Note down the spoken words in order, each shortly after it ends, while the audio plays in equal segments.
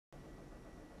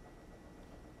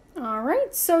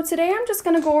Alright, so today I'm just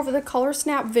going to go over the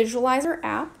ColorSnap Visualizer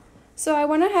app. So I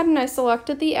went ahead and I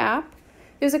selected the app.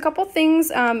 There's a couple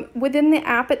things within the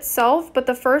app itself, but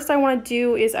the first I want to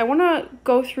do is I want to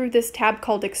go through this tab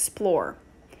called Explore.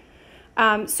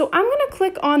 So I'm going to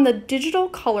click on the digital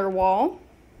color wall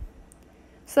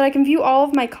so that I can view all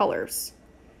of my colors.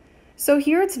 So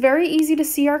here it's very easy to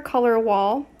see our color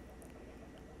wall.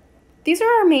 These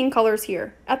are our main colors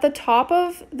here. At the top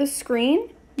of the screen,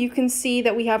 you can see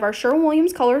that we have our Sherwin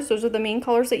colors. Those are the main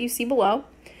colors that you see below.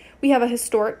 We have a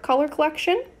historic color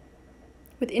collection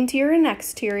with interior and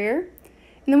exterior.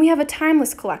 And then we have a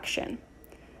timeless collection.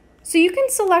 So you can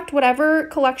select whatever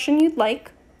collection you'd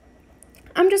like.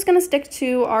 I'm just going to stick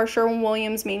to our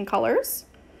Sherwin-Williams main colors.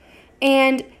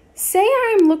 And say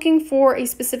I'm looking for a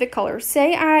specific color.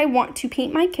 Say I want to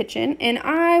paint my kitchen and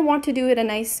I want to do it a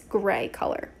nice gray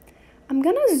color. I'm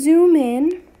going to zoom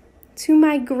in to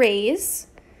my grays.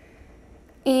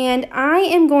 And I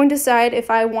am going to decide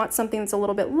if I want something that's a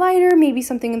little bit lighter, maybe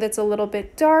something that's a little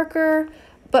bit darker.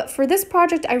 But for this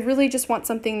project, I really just want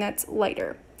something that's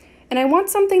lighter. And I want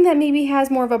something that maybe has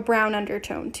more of a brown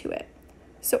undertone to it.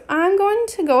 So I'm going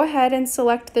to go ahead and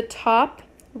select the top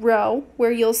row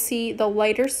where you'll see the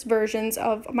lighter versions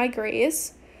of my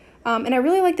grays. And I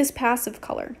really like this passive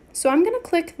color. So I'm going to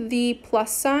click the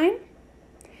plus sign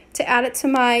to add it to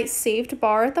my saved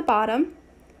bar at the bottom.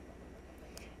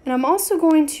 And I'm also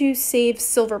going to save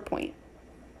Silver Point.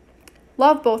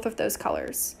 Love both of those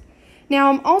colors. Now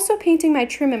I'm also painting my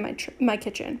trim in my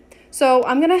kitchen. So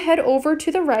I'm going to head over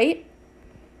to the right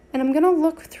and I'm going to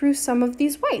look through some of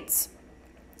these whites.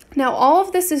 Now all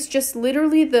of this is just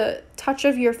literally the touch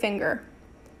of your finger.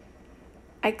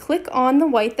 I click on the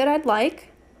white that I'd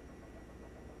like.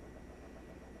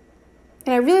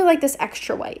 And I really like this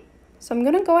extra white. So I'm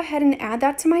going to go ahead and add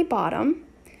that to my bottom.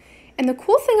 And the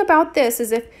cool thing about this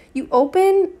is if you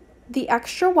open the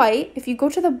extra white, if you go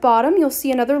to the bottom, you'll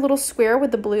see another little square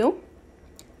with the blue.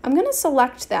 I'm going to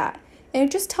select that. And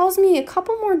it just tells me a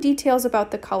couple more details about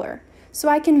the color. So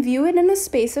I can view it in a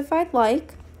space if I'd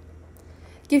like.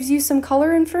 Gives you some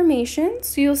color information.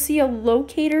 So you'll see a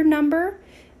locator number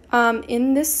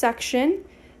in this section.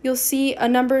 You'll see a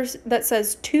number that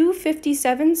says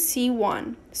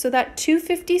 257C1. So that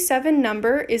 257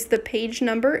 number is the page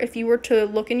number if you were to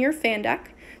look in your fan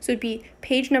deck. So it'd be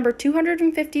page number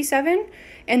 257,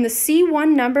 and the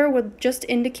C1 number would just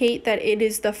indicate that it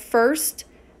is the first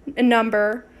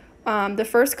number, the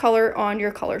first color on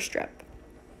your color strip.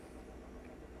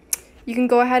 You can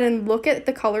go ahead and look at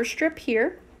the color strip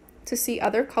here to see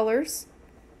other colors.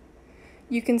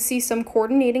 You can see some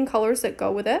coordinating colors that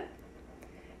go with it,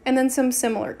 and then some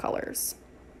similar colors.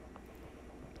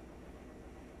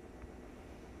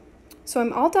 So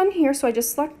I'm all done here, so I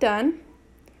just select done.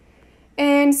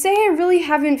 And say I really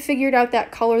haven't figured out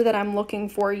that color that I'm looking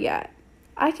for yet.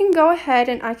 I can go ahead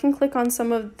and I can click on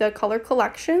some of the color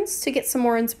collections to get some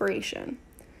more inspiration.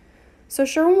 So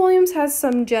Sherwin-Williams has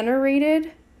some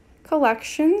generated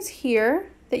collections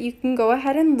here that you can go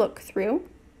ahead and look through.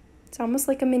 It's almost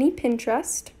like a mini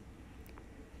Pinterest.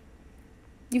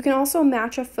 You can also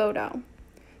match a photo.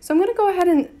 So I'm going to go ahead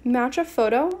and match a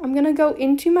photo. I'm going to go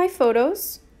into my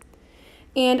photos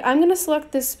and I'm going to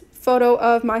select this photo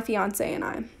of my fiance and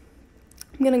I. I'm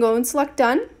going to go and select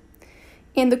done.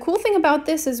 And the cool thing about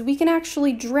this is we can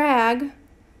actually drag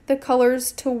the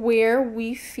colors to where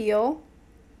we feel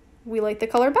we like the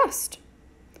color best.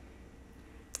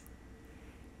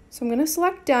 So I'm going to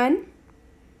select done.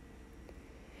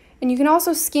 And you can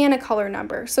also scan a color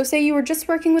number. So say you were just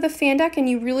working with a fan deck and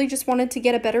you really just wanted to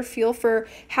get a better feel for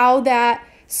how that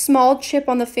small chip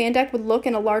on the fan deck would look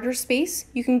in a larger space.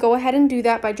 You can go ahead and do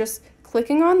that by just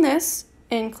clicking on this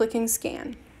and clicking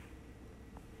scan.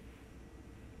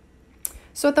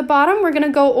 So at the bottom, we're going to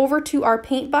go over to our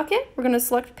paint bucket. We're going to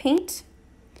select paint.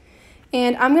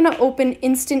 And I'm going to open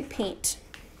Instant Paint.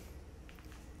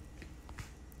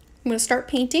 I'm going to start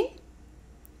painting.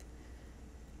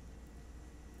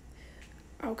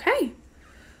 Okay,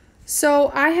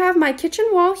 so I have my kitchen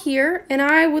wall here and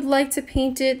I would like to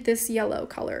paint it this yellow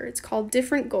color. It's called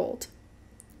Different Gold.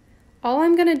 All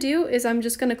I'm going to do is I'm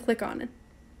just going to click on it,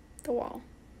 the wall,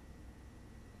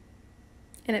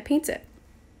 and it paints it.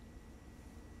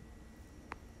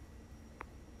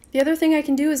 The other thing I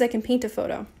can do is I can paint a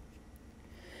photo.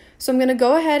 So I'm going to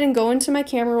go ahead and go into my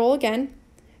camera roll again,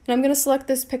 and I'm going to select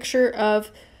this picture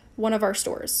of one of our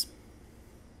stores.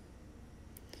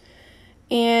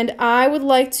 And I would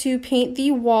like to paint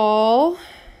the wall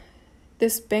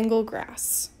this Bengal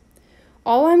grass.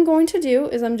 All I'm going to do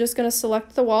is I'm just going to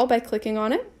select the wall by clicking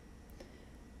on it.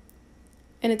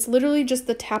 And it's literally just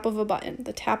the tap of a button,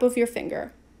 the tap of your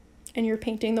finger, and you're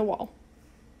painting the wall.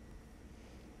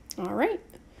 All right,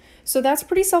 so that's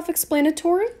pretty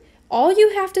self-explanatory. All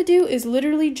you have to do is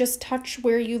literally just touch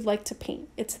where you'd like to paint.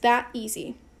 It's that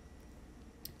easy.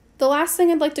 The last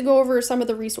thing I'd like to go over are some of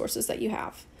the resources that you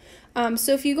have.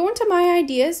 So if you go into my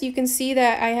ideas, you can see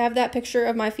that I have that picture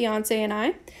of my fiance and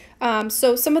I.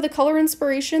 So some of the color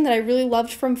inspiration that I really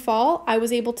loved from fall, I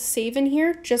was able to save in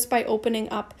here just by opening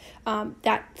up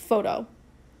that photo.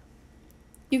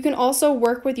 You can also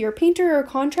work with your painter or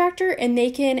contractor and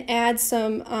they can add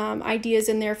some ideas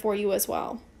in there for you as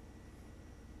well.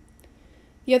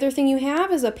 The other thing you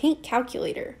have is a paint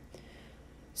calculator.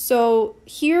 So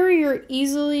here you're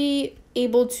easily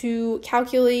able to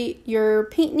calculate your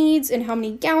paint needs and how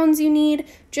many gallons you need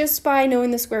just by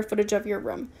knowing the square footage of your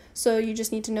room. So you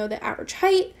just need to know the average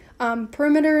height,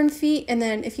 perimeter in feet, and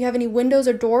then if you have any windows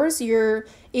or doors, you're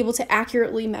able to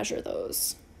accurately measure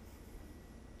those.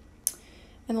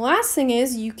 And the last thing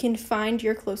is you can find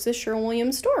your closest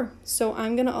Sherwin store. So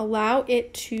I'm going to allow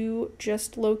it to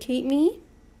just locate me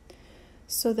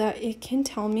so that it can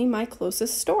tell me my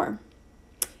closest store.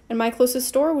 And my closest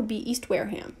store would be East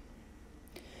Wareham.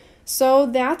 So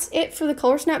that's it for the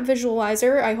ColorSnap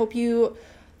visualizer. I hope you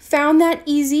found that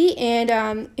easy,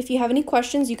 and if you have any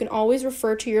questions, you can always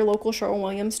refer to your local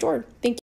Sherwin store. Thank you.